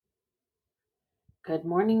Good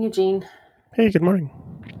morning, Eugene. Hey, good morning.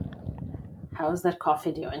 How's that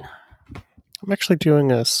coffee doing? I'm actually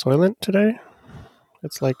doing a Soylent today.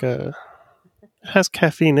 It's like it has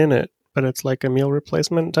caffeine in it, but it's like a meal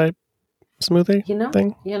replacement type smoothie You know,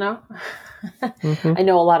 thing. you know, hmm I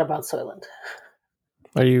know a lot about Soylent.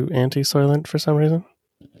 Are you anti-Soylent for some reason?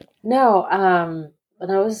 No,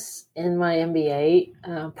 when I was in my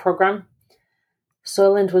MBA program,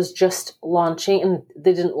 Soylent was just launching, and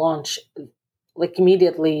they didn't launch like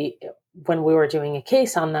immediately when we were doing a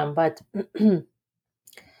case on them, but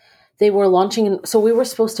they were launching. So we were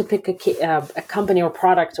supposed to pick a company or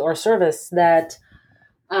product or service that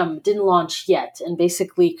didn't launch yet, and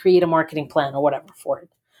basically create a marketing plan or whatever for it.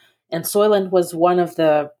 And Soylent was one of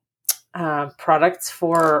the products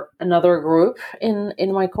for another group in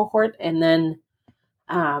my cohort, and then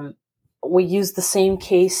um, we used the same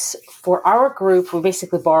case for our group. We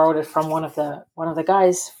basically borrowed it from one of the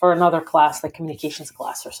guys for another class, like communications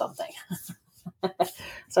class or something.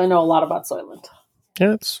 So I know a lot about Soylent.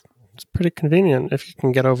 Yeah, it's pretty convenient if you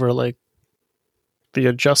can get over like the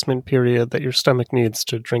adjustment period that your stomach needs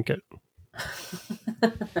to drink it.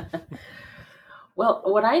 Well,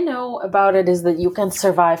 what I know about it is that you can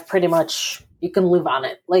survive pretty much. You can live on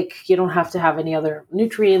it. Like you don't have to have any other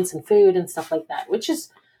nutrients and food and stuff like that, which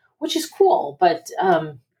is cool. But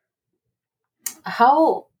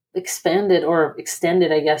how expanded or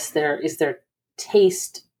extended, I guess, there is their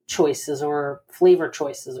taste choices or flavor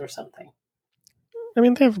choices or something. I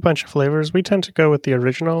mean, they have a bunch of flavors. We tend to go with the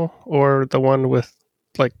original or the one with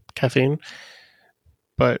like caffeine,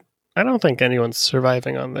 but I don't think anyone's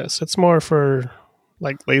surviving on this. It's more for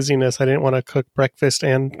like laziness. I didn't want to cook breakfast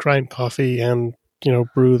and grind coffee and,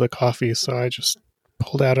 brew the coffee, so I just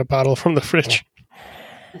pulled out a bottle from the fridge.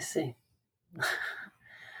 I see.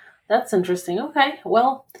 That's interesting. Okay.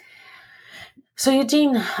 Well, so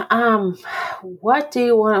Eugene, what did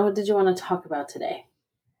you want to talk about today?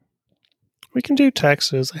 We can do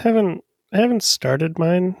taxes. I haven't started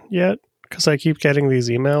mine yet because I keep getting these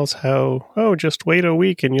emails how, oh, just wait a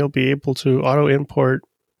week and you'll be able to auto import,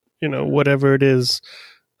 whatever it is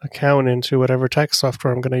account into whatever tax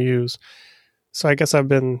software I'm going to use. So I guess I've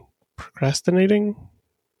been procrastinating,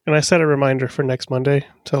 and I set a reminder for next Monday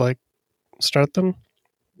to like start them.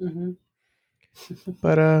 Hmm.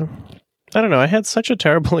 But I don't know. I had such a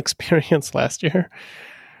terrible experience last year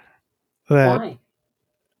that Why?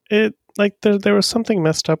 it like there was something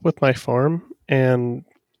messed up with my form, and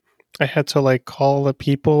I had to like call the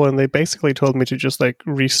people, and they basically told me to just like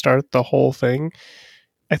restart the whole thing.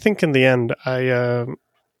 I think in the end, it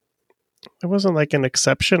wasn't like an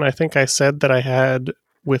exception. I think I said that I had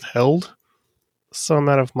withheld some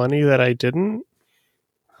amount of money that I didn't,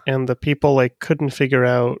 and the people like couldn't figure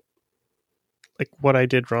out like what I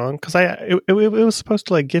did wrong because it was supposed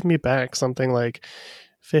to like give me back something like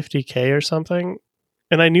 50K or something,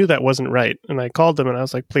 and I knew that wasn't right. And I called them and I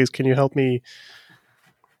was like, "Please, can you help me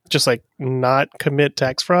just like not commit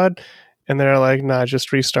tax fraud?" And they're like, "Nah,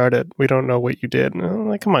 just restart it. We don't know what you did." And I'm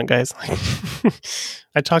like, "Come on, guys!" Like,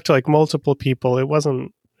 I talked to like multiple people. It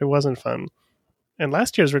wasn't fun. And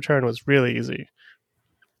last year's return was really easy.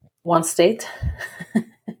 One state?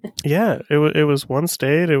 Yeah, it was one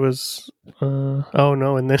state. It was oh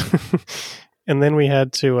no, and then and then we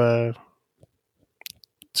had to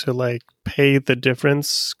like pay the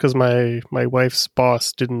difference because my wife's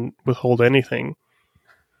boss didn't withhold anything,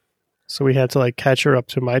 so we had to like catch her up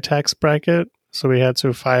to my tax bracket. So we had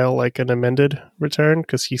to file like an amended return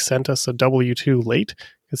because he sent us a W-2 late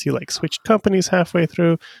because he like switched companies halfway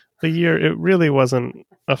through the year. It really wasn't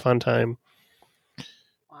a fun time.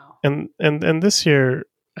 Wow. And this year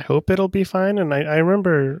I hope it'll be fine. And I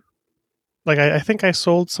remember like I think I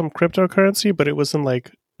sold some cryptocurrency, but it was in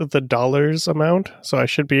like the dollars amount, so I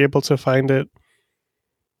should be able to find it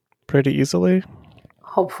pretty easily.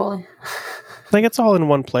 Hopefully. Like it's all in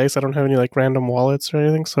one place. I don't have any like random wallets or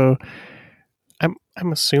anything, so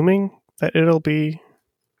I'm assuming that it'll be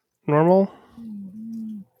normal.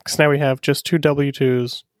 Because now we have just two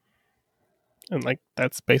W-2s, and like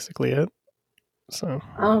that's basically it. So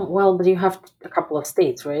Well, but you have a couple of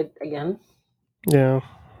states, right? Again. yeah,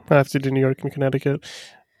 I have to do New York and Connecticut,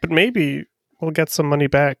 but maybe we'll get some money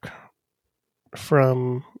back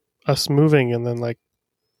from us moving, and then like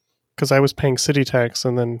because I was paying city tax,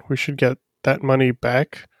 and then we should get that money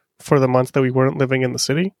back for the months that we weren't living in the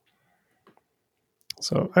city.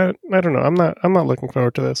 So I don't know. I'm not looking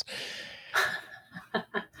forward to this.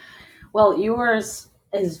 Well, yours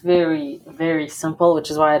is very, very simple, which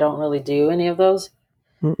is why I don't really do any of those.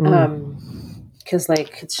 Mm-mm. Because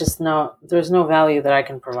like it's just there's no value that I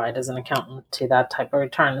can provide as an accountant to that type of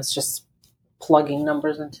return. It's just plugging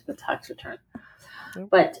numbers into the tax return. Yep.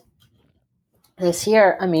 But this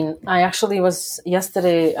year, I mean, I actually was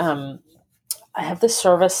yesterday. I have this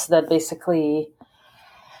service that basically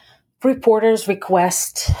reporters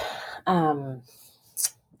request, um,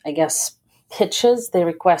 I guess, pitches. They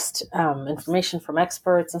request information from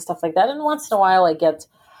experts and stuff like that. And once in a while, I get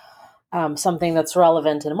something that's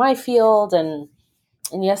relevant in my field. And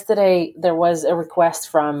yesterday, there was a request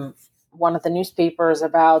from one of the newspapers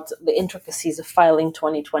about the intricacies of filing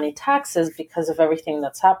 2020 taxes because of everything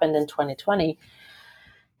that's happened in 2020.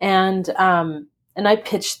 And I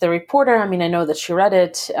pitched the reporter. I mean, I know that she read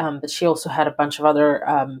it, but she also had a bunch of other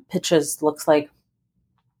pitches, looks like.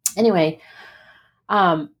 Anyway,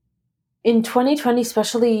 in 2020,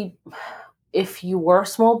 especially if you were a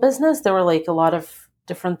small business, there were like a lot of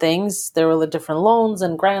different things. There were different loans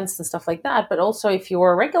and grants and stuff like that. But also, if you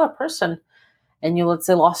were a regular person and you, let's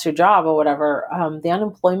say, lost your job or whatever, the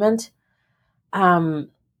unemployment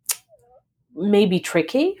may be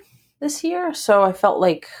tricky this year. So I felt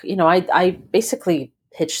like, I basically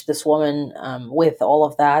pitched this woman with all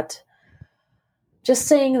of that, just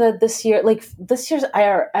saying that this year's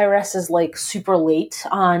IRS is like super late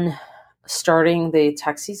on starting the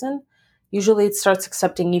tax season. Usually it starts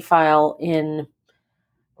accepting e-file in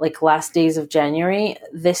like last days of January.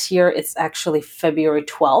 This year it's actually February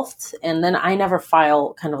 12th. And then I never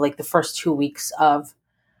file kind of like the first 2 weeks of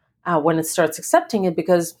when it starts accepting it,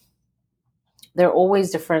 because there are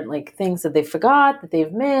always different like things that they forgot, that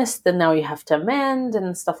they've missed, and now you have to amend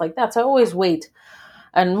and stuff like that. So I always wait,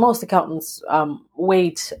 and most accountants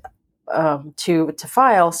wait to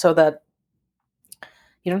file so that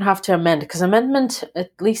you don't have to amend, because amendment,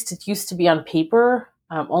 at least it used to be on paper,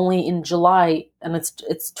 only in July, and it's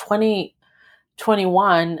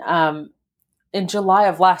 2021. In July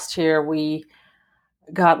of last year, we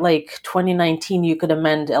got like 2019, you could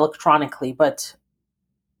amend electronically, but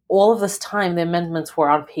all of this time the amendments were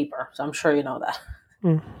on paper. So I'm sure you know that.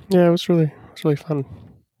 Yeah, it was really fun.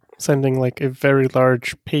 Sending like a very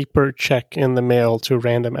large paper check in the mail to a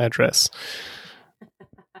random address.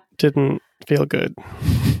 Didn't feel good.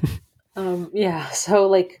 Yeah, so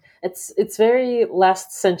like it's very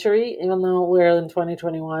last century, even though we're in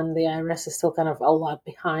 2021, the IRS is still kind of a lot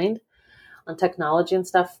behind on technology and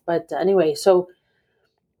stuff. But anyway, so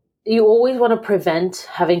you always want to prevent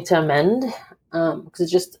having to amend, because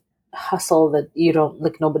it's just hustle that you don't,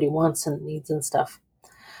 like, nobody wants and needs and stuff.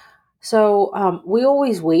 So we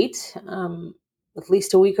always wait at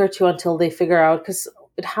least a week or two until they figure out, because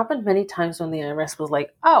it happened many times when the IRS was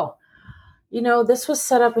like, oh, this was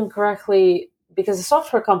set up incorrectly, because the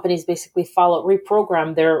software companies basically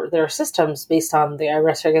reprogram their systems based on the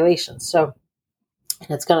IRS regulations. So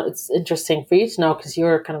it's interesting for you to know, because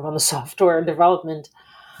you're kind of on the software development.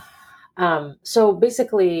 So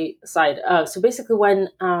basically when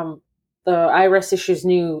the IRS issues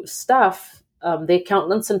new stuff, the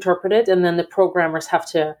accountants interpret it, and then the programmers have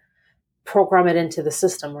to program it into the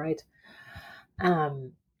system, right?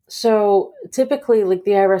 So typically, like,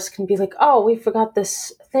 the IRS can be like, oh, we forgot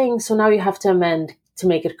this thing, so now you have to amend to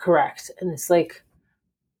make it correct. And it's like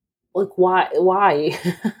why?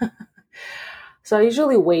 So I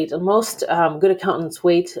usually wait, and most good accountants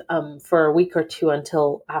wait for a week or two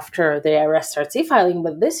until after the IRS starts e-filing.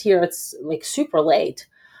 But this year it's like super late,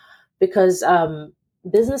 because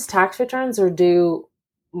business tax returns are due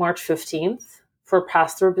March 15th for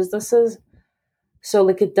pass-through businesses. So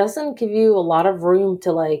like it doesn't give you a lot of room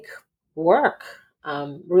to like work,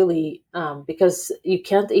 really, because you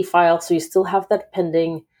can't e-file, so you still have that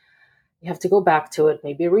pending. You have to go back to it,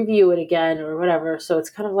 maybe review it again or whatever. So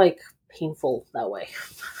it's kind of like painful that way.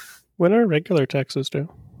 When are regular taxes due?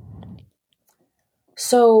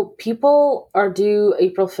 So people are due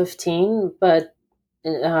April 15, but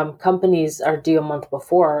companies are due a month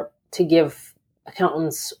before, to give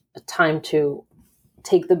accountants time to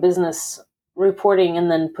take the business reporting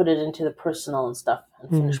and then put it into the personal and stuff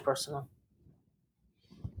and finish personal.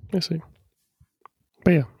 I see.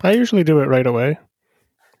 But yeah, I usually do it right away.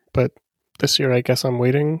 But this year, I guess I'm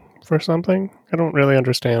waiting for something. I don't really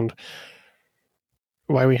understand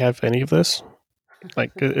why we have any of this.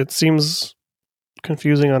 Like, it seems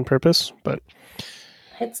confusing on purpose, but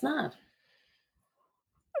it's not.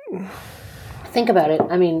 Think about it.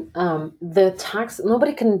 I mean,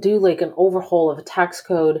 nobody can do like an overhaul of a tax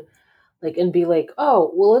code, like, and be like,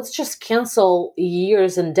 oh, well, let's just cancel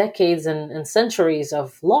years and decades and centuries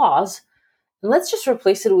of laws, and let's just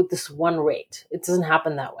replace it with this one rate. It doesn't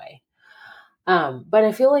happen that way. But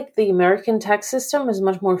I feel like the American tax system is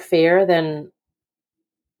much more fair than,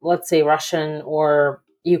 let's say, Russian or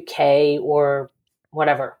UK or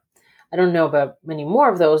whatever. I don't know about many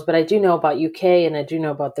more of those, but I do know about UK and I do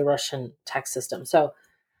know about the Russian tax system. So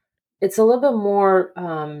it's a little bit more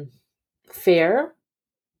fair.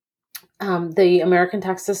 The American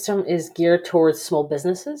tax system is geared towards small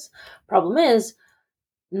businesses. Problem is,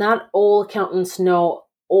 not all accountants know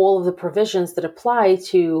all of the provisions that apply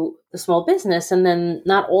to the small business, and then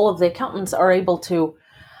not all of the accountants are able to,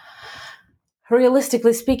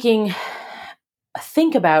 realistically speaking,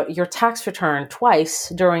 think about your tax return twice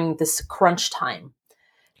during this crunch time.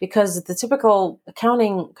 Because the typical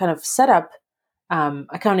accounting kind of setup,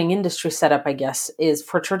 accounting industry setup, I guess, is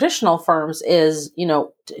for traditional firms is,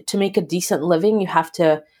 to make a decent living, you have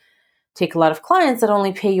to take a lot of clients that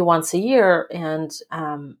only pay you once a year, and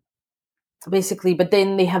basically, but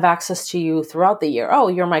then they have access to you throughout the year. Oh,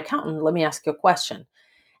 you're my accountant. Let me ask you a question.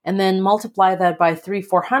 And then multiply that by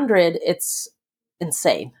 300-400. It's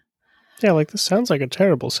insane. Yeah, like this sounds like a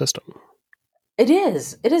terrible system. It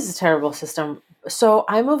is. It is a terrible system. So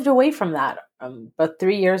I moved away from that about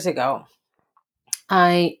 3 years ago.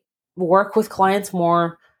 I work with clients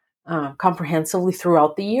more comprehensively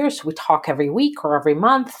throughout the year. So we talk every week or every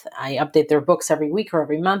month. I update their books every week or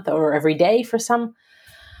every month or every day for some.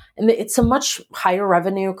 And it's a much higher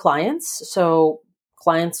revenue clients. So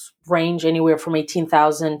clients range anywhere from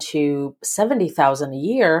 18,000 to 70,000 a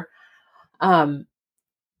year, per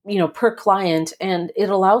client. And it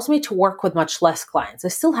allows me to work with much less clients. I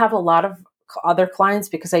still have a lot of other clients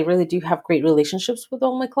because I really do have great relationships with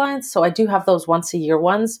all my clients. So I do have those once a year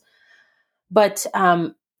ones. But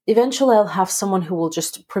eventually I'll have someone who will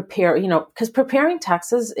just prepare, because preparing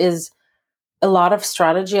taxes is a lot of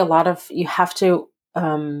strategy, you have to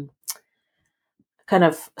kind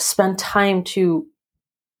of spend time to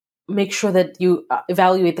make sure that you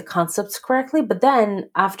evaluate the concepts correctly. But then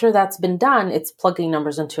after that's been done, it's plugging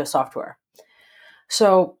numbers into a software.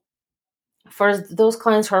 So for those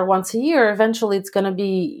clients who are once a year, eventually it's going to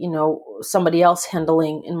be, somebody else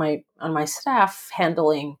handling on my staff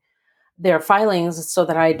handling their filings so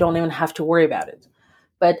that I don't even have to worry about it.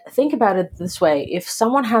 But think about it this way. If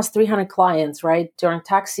someone has 300 clients, right, during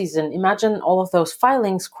tax season, imagine all of those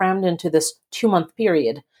filings crammed into this 2-month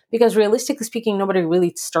period. Because realistically speaking, nobody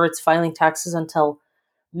really starts filing taxes until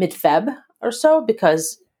mid-Feb or so,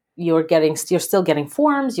 because you're still getting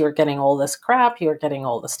forms, you're getting all this crap, you're getting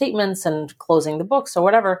all the statements and closing the books or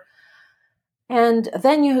whatever. And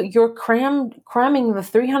then you're cramming the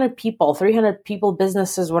 300 people,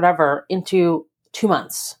 businesses, whatever, into 2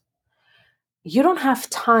 months. You don't have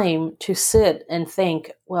time to sit and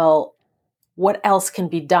think, well, what else can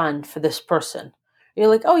be done for this person? You're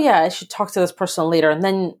like, oh yeah, I should talk to this person later. And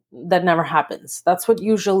then that never happens. That's how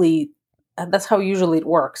usually it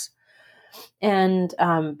works. And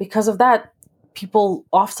because of that, people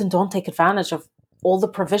often don't take advantage of all the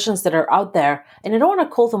provisions that are out there. And I don't want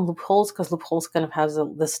to call them loopholes because loopholes kind of has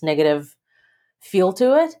this negative feel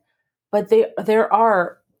to it. But there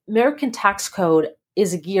are, American tax code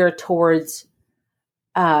is geared towards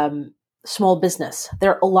small business.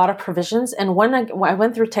 There are a lot of provisions. And when I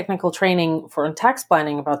went through technical training for tax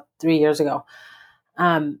planning about 3 years ago,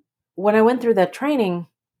 when I went through that training,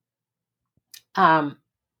 I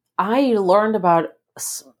learned about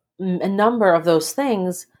a number of those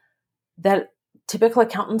things that typical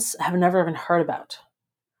accountants have never even heard about.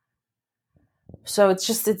 So it's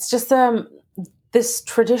just this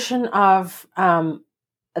tradition of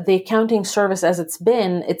the accounting service as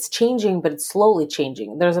it's changing, but it's slowly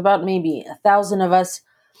changing. There's about maybe 1,000 of us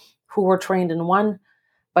who were trained in one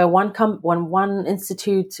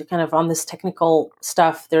institute kind of on this technical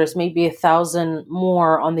stuff. There's maybe 1,000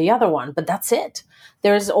 more on the other one, but that's it.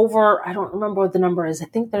 There's over, I don't remember what the number is. I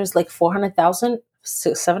think there's like 400,000,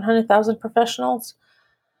 700,000 professionals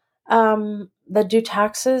that do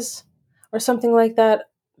taxes or something like that.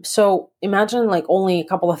 So imagine like only a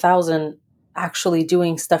couple of thousand actually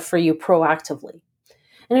doing stuff for you proactively.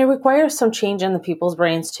 And it requires some change in the people's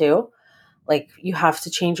brains too. Like you have to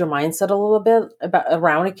change your mindset a little bit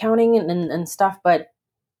around accounting and stuff. But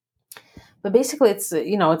basically it's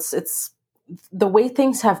the way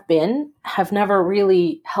things have never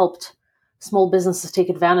really helped small businesses take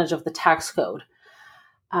advantage of the tax code.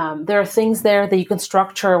 There are things there that you can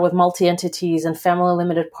structure with multi-entities and family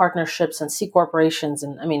limited partnerships and C corporations.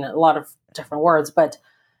 And a lot of different words, but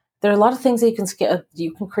there are a lot of things that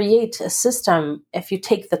you can create a system if you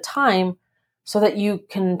take the time so that you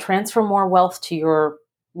can transfer more wealth to your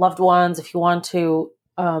loved ones if you want to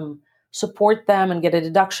support them and get a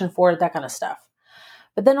deduction for it, that kind of stuff.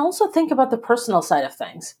 But then also think about the personal side of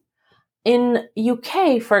things. In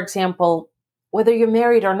UK, for example, whether you're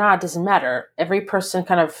married or not doesn't matter. Every person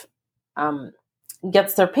kind of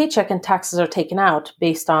gets their paycheck and taxes are taken out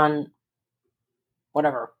based on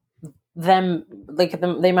whatever, them, like the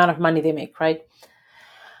amount of money they make, right?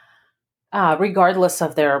 Regardless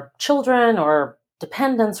of their children or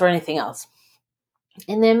dependents or anything else.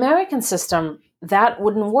 In the American system, that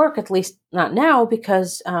wouldn't work, at least not now,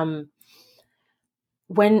 because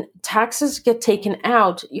when taxes get taken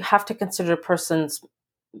out, you have to consider a person's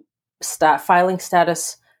filing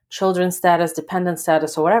status, children's status, dependent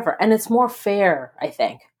status, or whatever. And it's more fair, I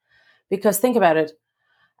think, because think about it.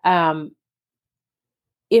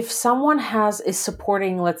 If someone is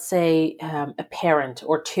supporting, let's say, a parent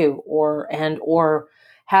or two, or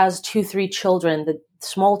has 2-3 children, the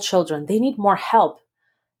small children, they need more help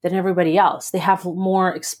than everybody else. They have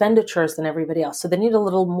more expenditures than everybody else. So they need a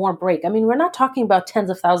little more break. I mean, we're not talking about tens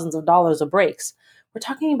of thousands of dollars of breaks. We're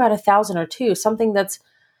talking about 1,000 or two, something that's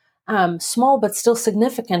small but still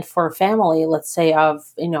significant for a family, let's say,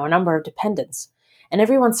 of a number of dependents. And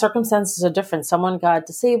everyone's circumstances are different. Someone got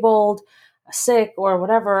disabled, sick, or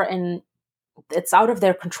whatever, and it's out of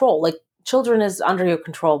their control. Like, children is under your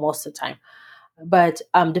control most of the time. But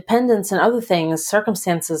dependence and other things,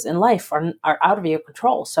 circumstances in life are out of your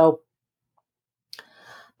control. So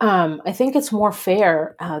I think it's more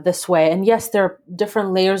fair this way. And yes, there are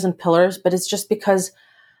different layers and pillars, but it's just because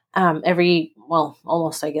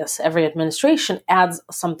almost, I guess, every administration adds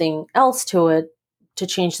something else to it to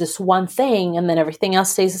change this one thing, and then everything else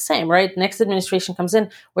stays the same, right? Next administration comes in,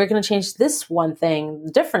 we're going to change this one thing,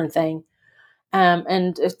 different thing.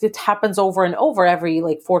 And it happens over and over every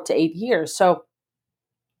 4 to 8 years. So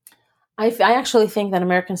I actually think that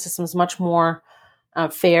American system is much more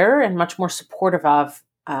fair and much more supportive of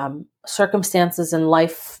circumstances in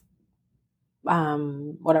life,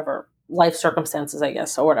 life circumstances, I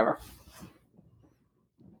guess, or whatever.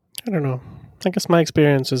 I don't know. I guess my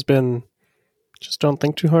experience has been just don't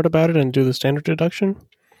think too hard about it and do the standard deduction.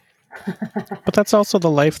 But that's also the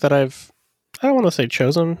life that I don't want to say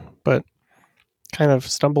chosen, but kind of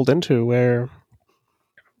stumbled into, where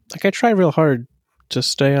I try real hard to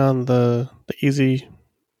stay on the easy,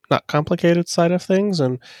 not complicated side of things.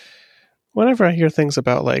 And whenever I hear things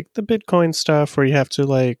about the Bitcoin stuff where you have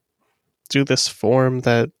to do this form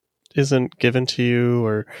that isn't given to you,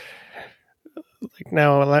 or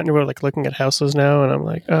now we're looking at houses now, and I'm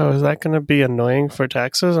like, oh, is that going to be annoying for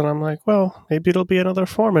taxes? And I'm like, well, maybe it'll be another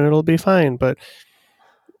form and it'll be fine. But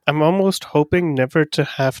I'm almost hoping never to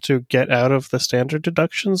have to get out of the standard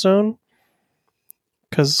deduction zone,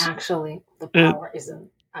 because actually the power isn't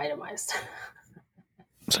itemized.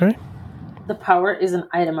 Sorry? The power isn't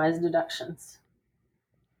itemized deductions.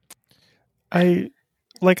 I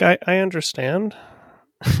understand.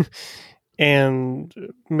 And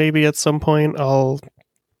maybe at some point I'll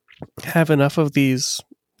have enough of these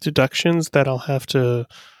deductions that I'll have to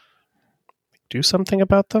do something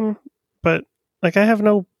about them. But I have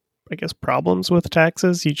no, problems with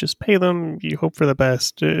taxes. You just pay them, you hope for the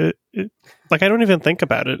best. I don't even think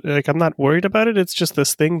about it. I'm not worried about it. It's just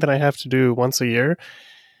this thing that I have to do once a year.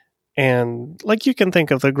 And you can think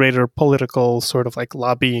of the greater political sort of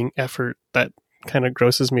lobbying effort that kind of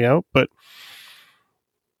grosses me out. But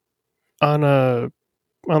on a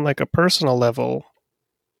personal level,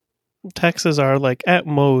 taxes are at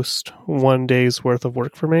most 1 day's worth of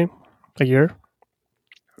work for me a year.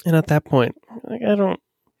 And at that point, I don't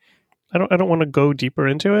want to go deeper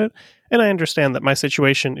into it. And I understand that my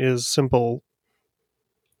situation is simple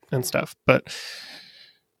and stuff, but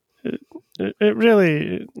it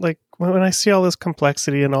really, when I see all this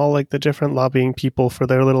complexity and all the different lobbying people for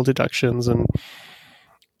their little deductions, and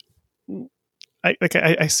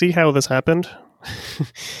I see how this happened,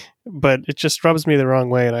 but it just rubs me the wrong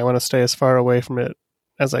way, and I want to stay as far away from it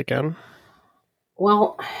as I can.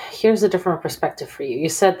 Well, here's a different perspective for you. You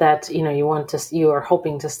said that you are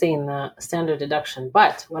hoping to stay in the standard deduction,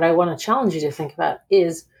 but what I want to challenge you to think about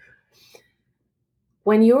is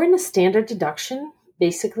when you're in a standard deduction,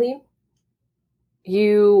 basically,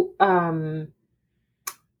 you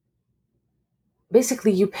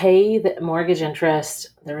pay the mortgage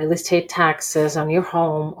interest, the real estate taxes on your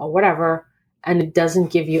home or whatever, and it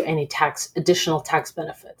doesn't give you any additional tax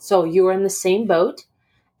benefit. So you're in the same boat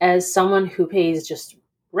as someone who pays just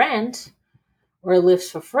rent or lives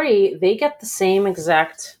for free. They get the same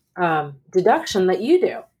exact deduction that you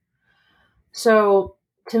do. So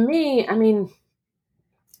to me, I mean,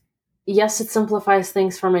 yes, it simplifies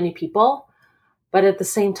things for many people, but at the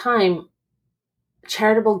same time,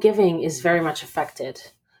 charitable giving is very much affected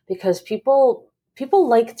because people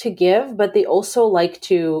like to give, but they also like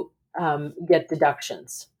to get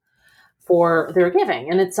deductions for their giving,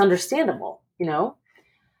 and it's understandable,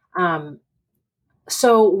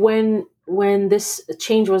 So when this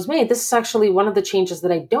change was made, this is actually one of the changes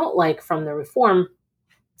that I don't like from the reform,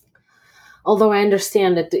 Although I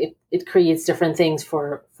understand that it creates different things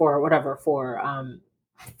for whatever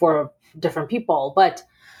for different people, but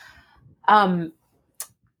um,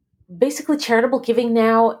 basically charitable giving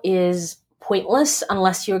now is pointless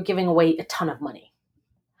unless you're giving away a ton of money.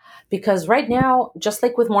 Because right now, just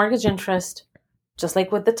like with mortgage interest, just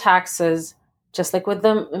like with the taxes, just like with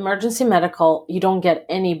the emergency medical, you don't get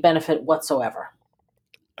any benefit whatsoever.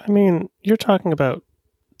 I mean, you're talking about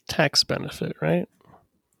tax benefit, right?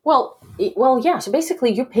 Well, yeah. So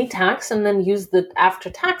basically, you pay tax and then use the after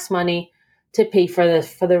tax money to pay for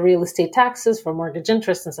the real estate taxes, for mortgage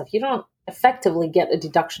interest and stuff. You don't effectively get a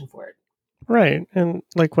deduction for it. Right. And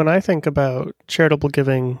like when I think about charitable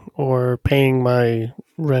giving or paying my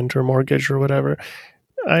rent or mortgage or whatever,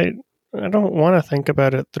 I I don't want to think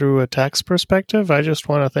about it through a tax perspective. I just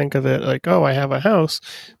want to think of it like, oh, I have a house.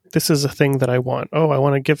 This is a thing that I want. Oh, I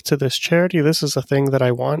want to give to this charity. This is a thing that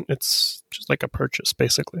I want. It's just like a purchase,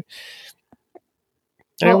 basically.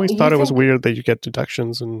 I always thought it was weird that you get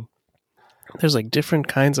deductions, and there's like different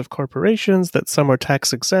kinds of corporations that some are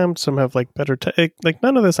tax exempt, some have like better like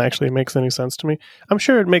none of this actually makes any sense to me. I'm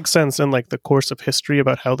sure it makes sense in like the course of history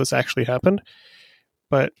about how this actually happened,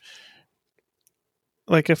 but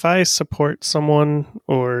like if I support someone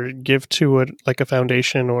or give to a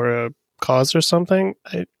foundation or a cause or something,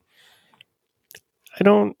 I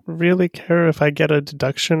don't really care if I get a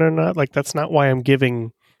deduction or not. Like that's not why I'm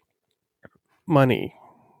giving money.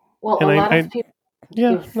 Well, and a lot of people.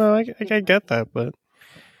 Yeah, no, I get that, but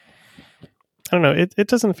I don't know. It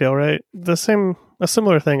doesn't feel right. A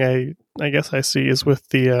similar thing I guess I see is with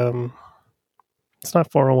the it's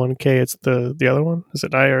not 401k. It's the other one. Is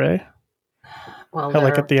it IRA? Well, how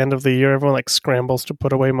like at the end of the year, everyone like scrambles to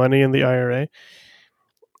put away money in the IRA,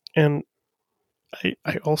 and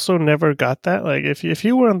I also never got that. Like if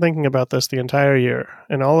you weren't thinking about this the entire year,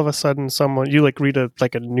 and all of a sudden you like read a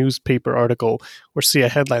newspaper article or see a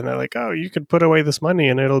headline that like, oh, you could put away this money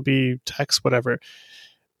and it'll be tax whatever.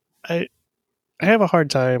 I have a hard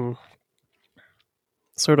time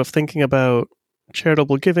sort of thinking about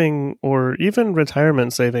charitable giving or even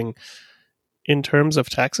retirement saving in terms of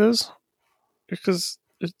taxes, because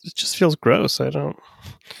it just feels gross. I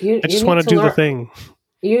just want to do the thing.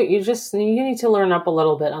 You need to learn up a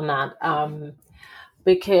little bit on that,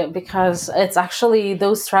 because it's actually,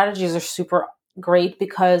 those strategies are super great,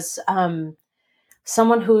 because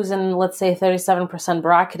someone who's in, let's say, 37%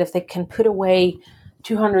 bracket, if they can put away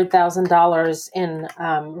 $200,000 in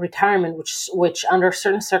retirement, which under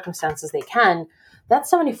certain circumstances they can,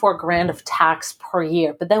 that's $74,000 of tax per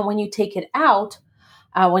year. But then when you take it out,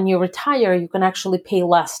 when you retire, you can actually pay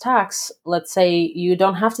less tax. Let's say you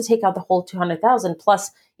don't have to take out the whole 200,000.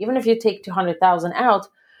 Plus, even if you take 200,000 out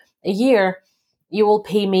a year, you will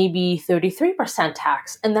pay maybe 33%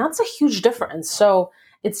 tax, and that's a huge difference. So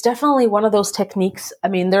it's definitely one of those techniques. I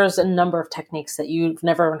mean, there's a number of techniques that you've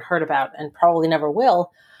never heard about and probably never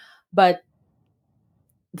will, but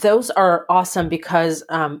those are awesome because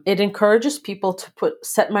it encourages people to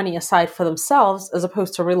set money aside for themselves as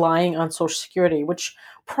opposed to relying on Social Security, which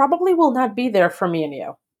probably will not be there for me and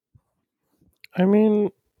you. I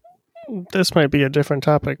mean, this might be a different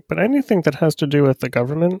topic, but anything that has to do with the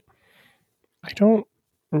government, I don't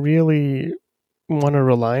really want to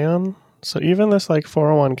rely on. So even this like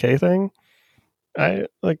 401k thing, I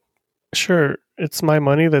like, sure, it's my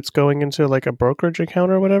money that's going into like a brokerage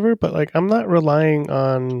account or whatever, but like I'm not relying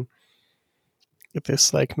on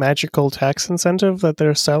this like magical tax incentive that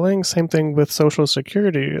they're selling. Same thing with Social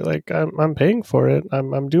Security. Like I'm paying for it.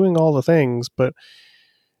 I'm doing all the things, but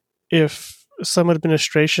if some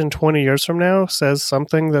administration 20 years from now says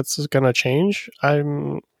something that's going to change, I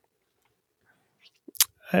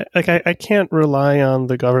can't rely on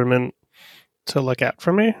the government to look out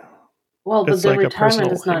for me. Well, but the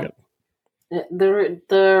retirement is not.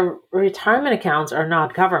 The retirement accounts are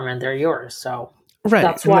not government; they're yours. So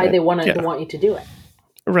that's why they want you to do it.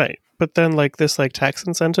 Right, but then like this like tax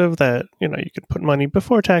incentive that you can put money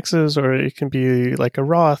before taxes, or it can be like a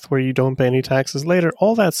Roth where you don't pay any taxes later.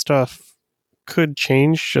 All that stuff could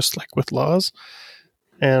change just like with laws,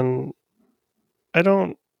 and I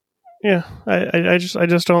don't. Yeah, I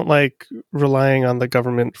just don't like relying on the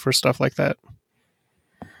government for stuff like that.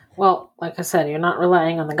 Well, like I said, you're not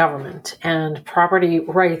relying on the government, and property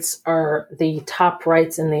rights are the top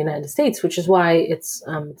rights in the United States, which is why it's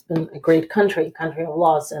been a great country of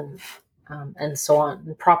laws and so on,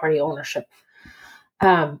 and property ownership.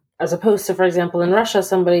 As opposed to, for example, in Russia,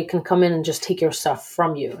 somebody can come in and just take your stuff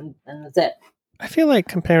from you, and that's it. I feel like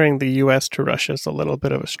comparing the U.S. to Russia is a little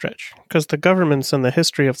bit of a stretch, because the governments and the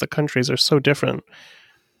history of the countries are so different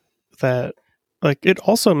that like it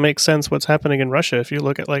also makes sense what's happening in Russia if you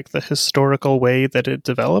look at like the historical way that it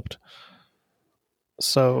developed.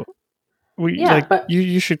 So we Yeah, like but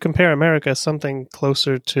you should compare America as something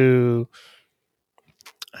closer to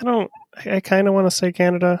I don't I kind of want to say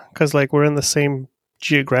Canada cuz like we're in the same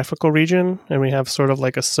geographical region and we have sort of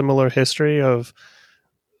like a similar history of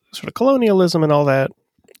sort of colonialism and all that,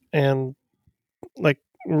 and like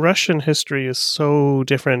Russian history is so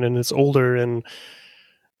different and it's older, and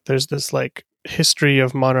there's this like history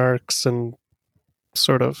of monarchs and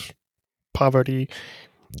sort of poverty.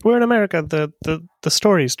 Where in America the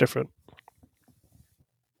story is different.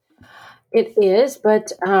 it is.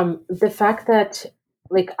 But the fact that,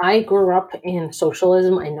 like, I grew up in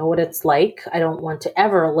socialism, I know what it's like. I don't want to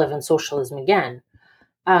ever live in socialism again.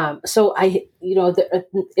 So I,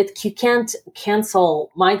 you can't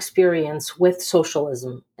cancel my experience with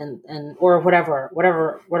socialism and or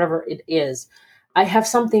whatever it is. I have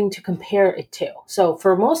something to compare it to. So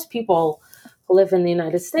for most people who live in the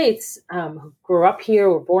United States, who grew up here,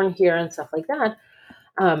 were born here, and stuff like that,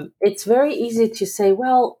 it's very easy to say,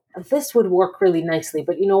 well, this would work really nicely,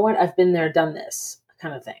 but you know what? I've been there, done this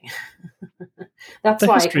kind of thing. That's The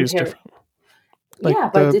why I history is compare it. different. Like Yeah,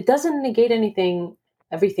 but it doesn't negate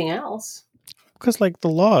everything else. because like the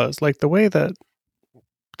laws, like the way that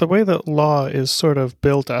law is sort of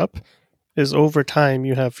built up is over time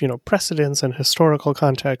you have, precedents and historical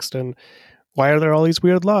context, and why are there all these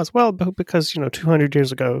weird laws? Well, because 200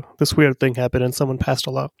 years ago this weird thing happened and someone passed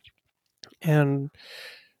a law. And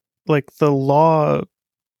like the law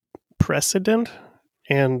precedent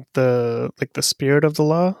and the spirit of the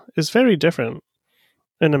law is very different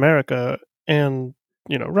in America, and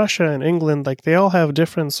Russia and England, like they all have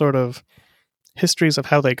different sort of histories of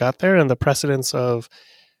how they got there and the precedents of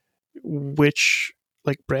which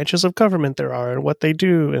like branches of government there are and what they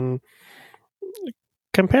do, and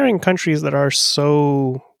comparing countries that are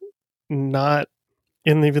so not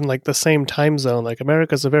in even like the same time zone. Like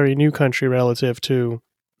America's a very new country relative to,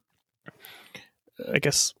 I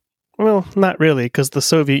guess, well, not really, because the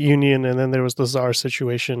Soviet Union and then there was the Tsar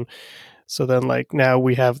situation. So then like now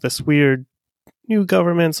we have this weird new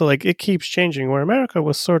government, so like it keeps changing, where America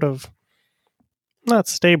was sort of not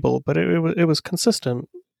stable, but it was consistent.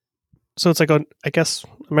 So it's like I guess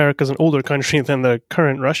America's an older country than the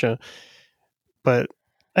current Russia, but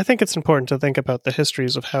I think it's important to think about the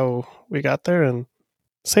histories of how we got there. And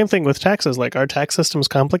same thing with taxes. Like our tax system's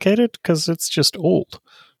complicated because it's just old.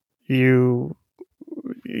 You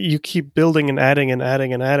keep building and adding and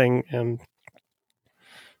adding and adding, and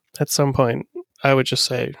at some point, I would just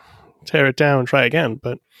say tear it down, try again.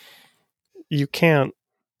 But you can't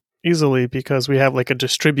easily because we have like a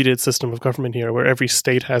distributed system of government here where every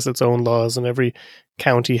state has its own laws and every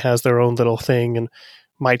county has their own little thing, and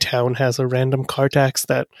my town has a random car tax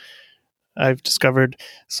that I've discovered.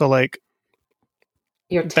 So like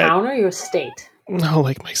Your that, town or your state? no,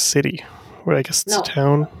 like my city, where I guess it's a No,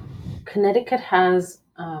 town. Connecticut has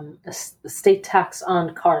a state tax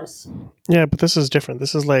on cars. Yeah, but this is different.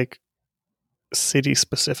 This is like city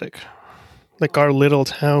specific. Like our little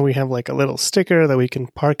town, we have like a little sticker that we can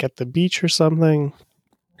park at the beach or something.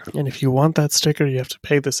 And if you want that sticker, you have to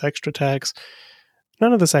pay this extra tax.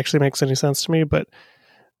 None of this actually makes any sense to me, but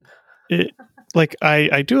it like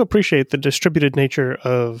I do appreciate the distributed nature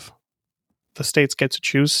of the states get to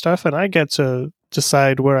choose stuff and I get to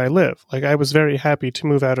decide where I live. Like I was very happy to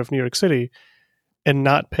move out of New York City and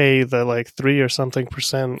not pay the like 3 or something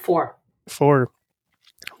percent, 4%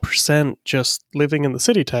 just living in the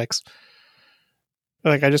city tax.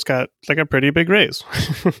 Like I just got like a pretty big raise.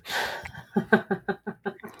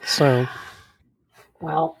 So,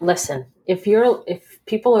 Well, listen, if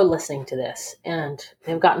people are listening to this and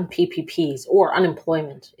they've gotten PPPs or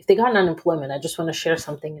unemployment, if they got unemployment, I just want to share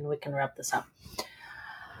something and we can wrap this up.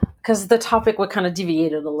 Because the topic we kind of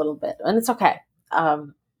deviated a little bit, and it's okay.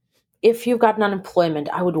 If you've gotten unemployment,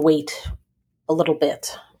 I would wait a little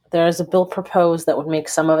bit. There is a bill proposed that would make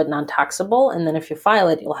some of it non-taxable, and then if you file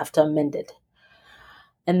it, you'll have to amend it.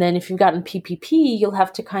 And then if you've gotten PPP, you'll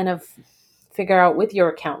have to kind of figure out with your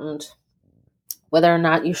accountant whether or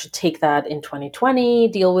not you should take that in 2020,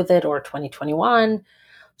 deal with it, or 2021.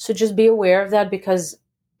 So just be aware of that, because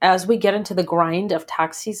as we get into the grind of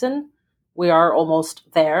tax season, we are almost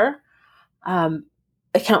there.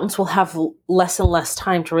 Accountants will have less and less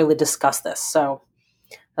time to really discuss this. So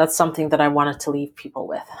that's something that I wanted to leave people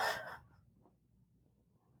with.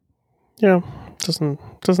 yeah,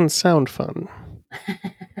 doesn't sound fun.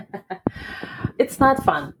 It's not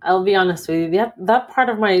fun. I'll be honest with you. That part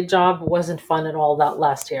of my job wasn't fun at all that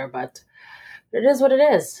last year, but it is what it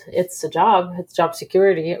is. It's a job. It's job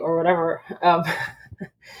security or whatever.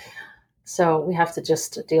 So we have to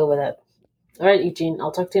just deal with it. All right, Eugene,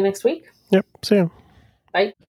 I'll talk to you next week. Yep. See you. Bye.